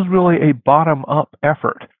 So this was really a bottom-up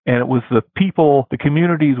effort, and it was the people, the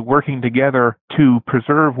communities working together to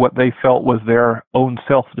preserve what they felt was their own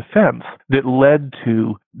self-defense that led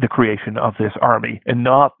to the creation of this army, and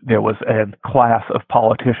not there was a class of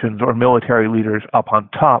politicians or military leaders up on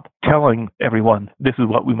top telling everyone, this is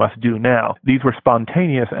what we must do now. These were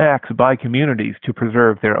spontaneous acts by communities to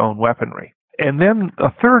preserve their own weaponry. And then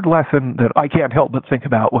a third lesson that I can't help but think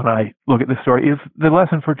about when I look at this story is the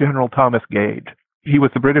lesson for General Thomas Gage. He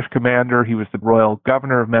was the British commander, he was the royal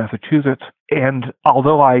governor of Massachusetts, and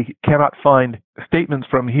although I cannot find statements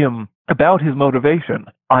from him about his motivation,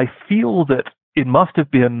 I feel that it must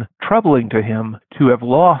have been troubling to him to have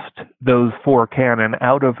lost those 4 cannon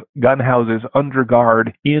out of gun houses under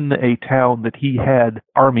guard in a town that he had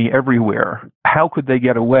army everywhere. How could they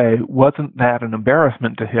get away? Wasn't that an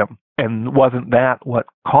embarrassment to him? And wasn't that what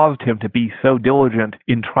caused him to be so diligent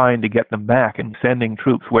in trying to get them back and sending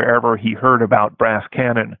troops wherever he heard about brass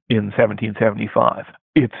cannon in 1775?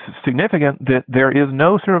 It's significant that there is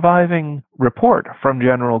no surviving report from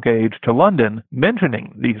General Gage to London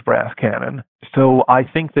mentioning these brass cannon. So I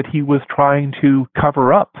think that he was trying to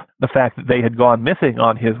cover up the fact that they had gone missing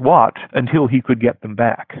on his watch until he could get them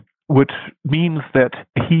back, which means that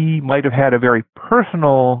he might have had a very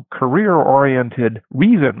personal, career-oriented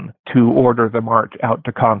reason to order the march out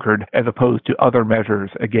to Concord as opposed to other measures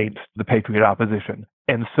against the Patriot opposition.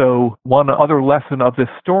 And so one other lesson of this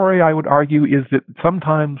story, I would argue, is that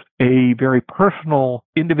sometimes a very personal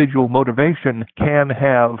individual motivation can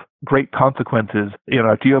have great consequences in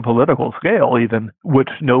a geopolitical scale even, which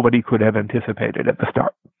nobody could have anticipated at the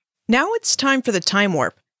start. Now it's time for the Time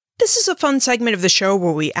Warp. This is a fun segment of the show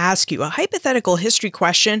where we ask you a hypothetical history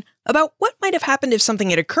question about what might have happened if something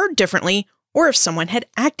had occurred differently or if someone had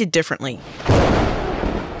acted differently.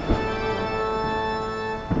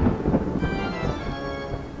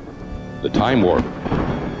 The Time Warp.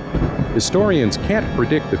 Historians can't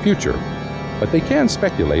predict the future, but they can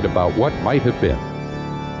speculate about what might have been.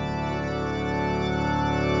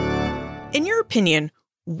 In your opinion,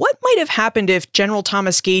 what might have happened if General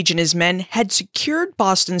Thomas Gage and his men had secured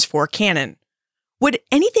Boston's 4 cannon? Would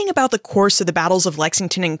anything about the course of the battles of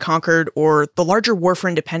Lexington and Concord or the larger War for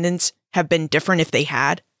Independence have been different if they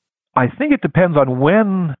had? I think it depends on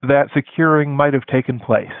when that securing might have taken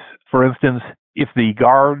place. For instance, if the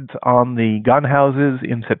guards on the gun houses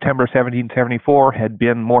in September 1774 had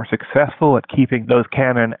been more successful at keeping those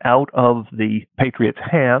cannon out of the Patriots'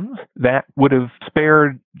 hands, that would have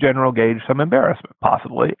spared General Gage some embarrassment,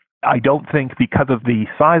 possibly. I don't think because of the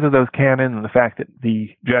size of those cannon and the fact that the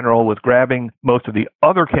general was grabbing most of the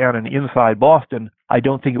other cannon inside Boston, I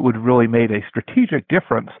don't think it would have really made a strategic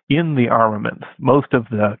difference in the armaments. Most of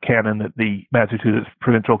the cannon that the Massachusetts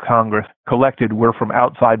Provincial Congress collected were from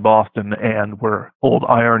outside Boston and were old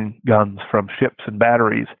iron guns from ships and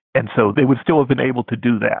batteries, and so they would still have been able to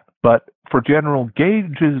do that. But for General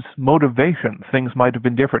Gage's motivation, things might have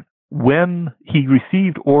been different. When he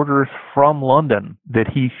received orders from London that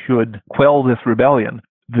he should quell this rebellion,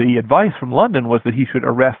 the advice from London was that he should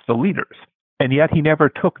arrest the leaders. And yet he never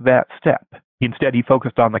took that step. Instead, he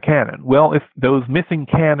focused on the cannon. Well, if those missing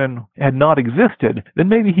cannon had not existed, then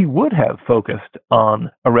maybe he would have focused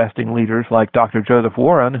on arresting leaders like Dr. Joseph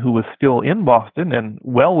Warren, who was still in Boston and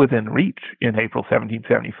well within reach in April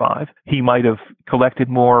 1775. He might have collected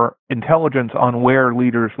more intelligence on where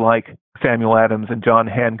leaders like Samuel Adams and John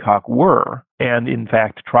Hancock were, and in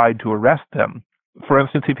fact tried to arrest them. For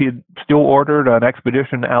instance, if he had still ordered an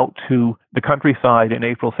expedition out to the countryside in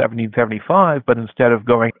April 1775, but instead of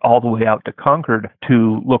going all the way out to Concord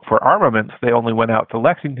to look for armaments, they only went out to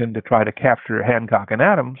Lexington to try to capture Hancock and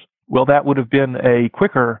Adams, well, that would have been a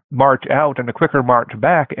quicker march out and a quicker march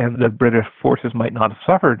back, and the British forces might not have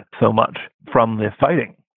suffered so much from the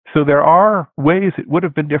fighting. So there are ways it would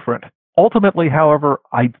have been different. Ultimately, however,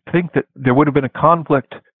 I think that there would have been a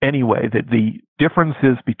conflict anyway, that the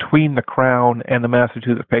differences between the Crown and the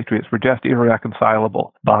Massachusetts Patriots were just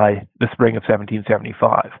irreconcilable by the spring of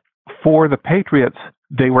 1775. For the Patriots,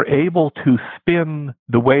 they were able to spin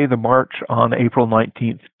the way the march on April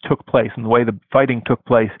 19th took place and the way the fighting took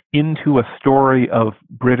place into a story of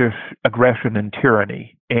British aggression and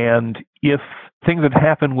tyranny. And if things had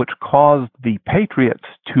happened which caused the Patriots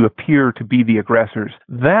to appear to be the aggressors,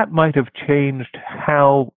 that might have changed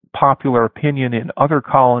how popular opinion in other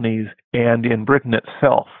colonies and in Britain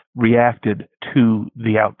itself reacted to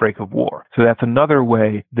the outbreak of war. So that's another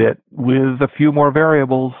way that with a few more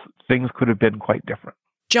variables, things could have been quite different.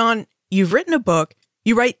 John, you've written a book.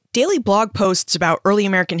 You write daily blog posts about early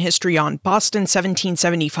American history on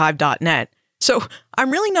Boston1775.net. So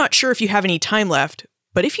I'm really not sure if you have any time left,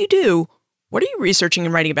 but if you do, what are you researching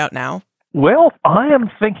and writing about now? Well, I am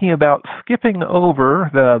thinking about skipping over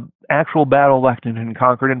the actual Battle of Lexington and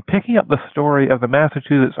Concord and picking up the story of the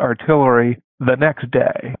Massachusetts artillery the next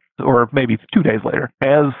day, or maybe 2 days later,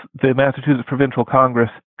 as the Massachusetts Provincial Congress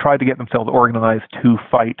tried to get themselves organized to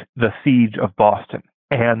fight the siege of Boston.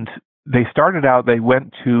 And they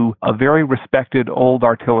went to a very respected old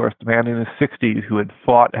artillerist, a man in his 60s who had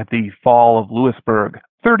fought at the fall of Louisburg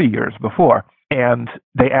 30 years before. And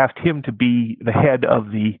they asked him to be the head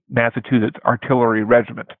of the Massachusetts Artillery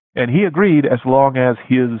Regiment. And he agreed as long as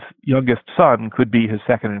his youngest son could be his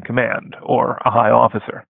second in command, or a high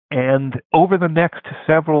officer. And over the next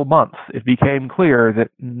several months, it became clear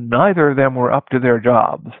that neither of them were up to their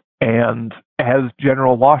jobs. And as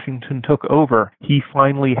General Washington took over, he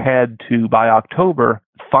finally had to, by October,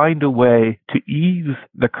 find a way to ease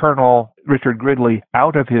the Colonel, Richard Gridley,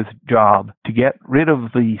 out of his job, to get rid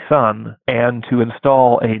of the son, and to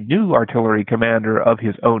install a new artillery commander of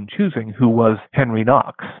his own choosing, who was Henry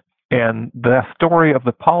Knox. And the story of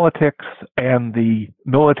the politics and the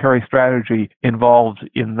military strategy involved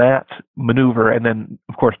in that maneuver, and then,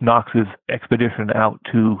 of course, Knox's expedition out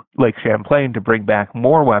to Lake Champlain to bring back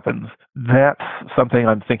more weapons, that's something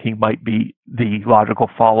I'm thinking might be the logical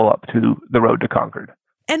follow-up to the Road to Concord.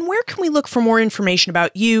 And where can we look for more information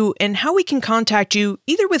about you and how we can contact you,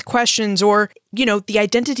 either with questions or, the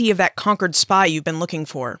identity of that Concord spy you've been looking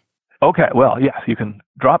for? Okay, well, yes, you can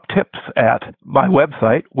drop tips at my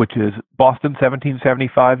website, which is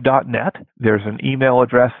Boston1775.net. There's an email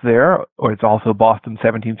address there, or it's also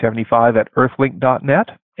Boston1775@earthlink.net.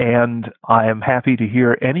 And I am happy to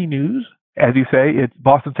hear any news. As you say,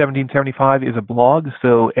 Boston 1775 is a blog,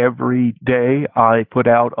 so every day I put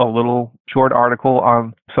out a little short article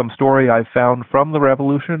on some story I found from the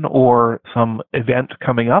Revolution, or some event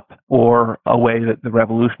coming up, or a way that the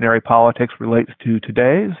revolutionary politics relates to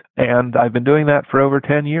today's. And I've been doing that for over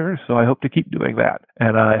 10 years, so I hope to keep doing that.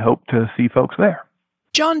 And I hope to see folks there.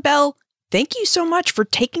 John Bell, thank you so much for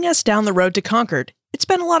taking us down the road to Concord. It's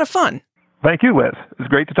been a lot of fun. Thank you, Liz. It's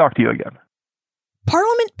great to talk to you again.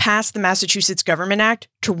 Parliament passed the Massachusetts Government Act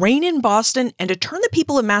to rein in Boston and to turn the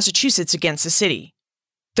people of Massachusetts against the city.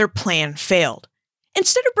 Their plan failed.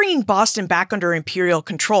 Instead of bringing Boston back under imperial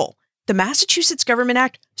control, the Massachusetts Government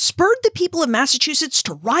Act spurred the people of Massachusetts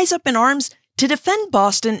to rise up in arms to defend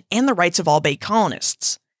Boston and the rights of all Bay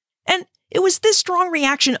colonists. And it was this strong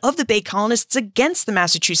reaction of the Bay colonists against the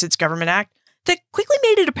Massachusetts Government Act that quickly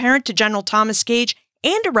made it apparent to General Thomas Gage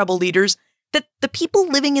and to rebel leaders that the people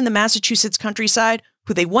living in the Massachusetts countryside,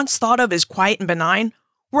 who they once thought of as quiet and benign,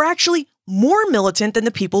 were actually more militant than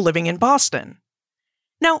the people living in Boston.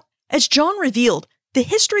 Now, as John revealed, the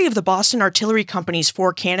history of the Boston Artillery Company's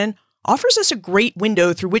 4 cannon offers us a great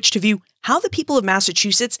window through which to view how the people of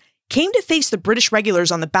Massachusetts came to face the British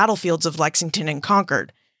regulars on the battlefields of Lexington and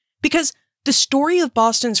Concord, because the story of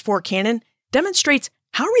Boston's 4 cannon demonstrates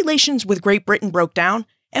how relations with Great Britain broke down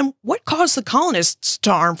and what caused the colonists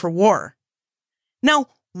to arm for war. Now,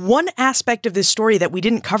 one aspect of this story that we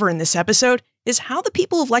didn't cover in this episode is how the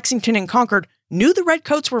people of Lexington and Concord knew the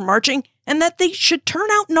redcoats were marching and that they should turn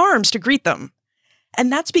out in arms to greet them.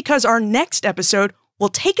 And that's because our next episode will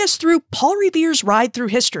take us through Paul Revere's ride through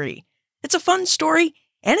history. It's a fun story,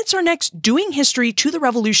 and it's our next Doing History to the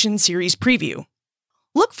Revolution series preview.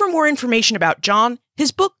 Look for more information about John,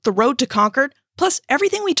 his book, The Road to Concord, plus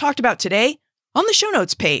everything we talked about today on the show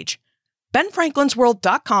notes page,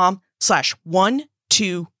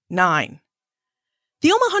 benfranklinsworld.com/129. The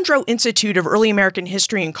Omohundro Institute of Early American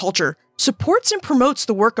History and Culture supports and promotes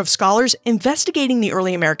the work of scholars investigating the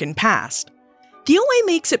early American past. The OA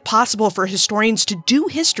makes it possible for historians to do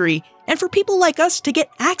history and for people like us to get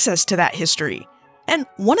access to that history. And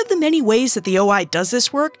one of the many ways that the OI does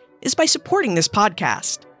this work is by supporting this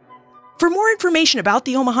podcast. For more information about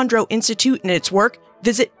the Omohundro Institute and its work,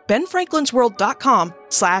 visit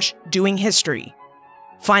benfranklinsworld.com/doinghistory.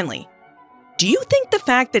 Finally, Do you think the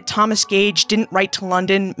fact that Thomas Gage didn't write to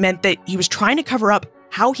London meant that he was trying to cover up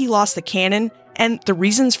how he lost the cannon and the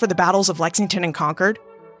reasons for the battles of Lexington and Concord?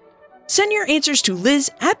 Send your answers to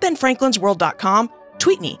liz@benfranklinsworld.com,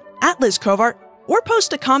 tweet me @LizCovart, or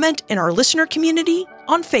post a comment in our listener community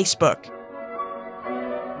on Facebook.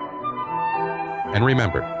 And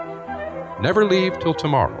remember, never leave till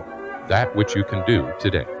tomorrow that which you can do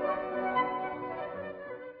today.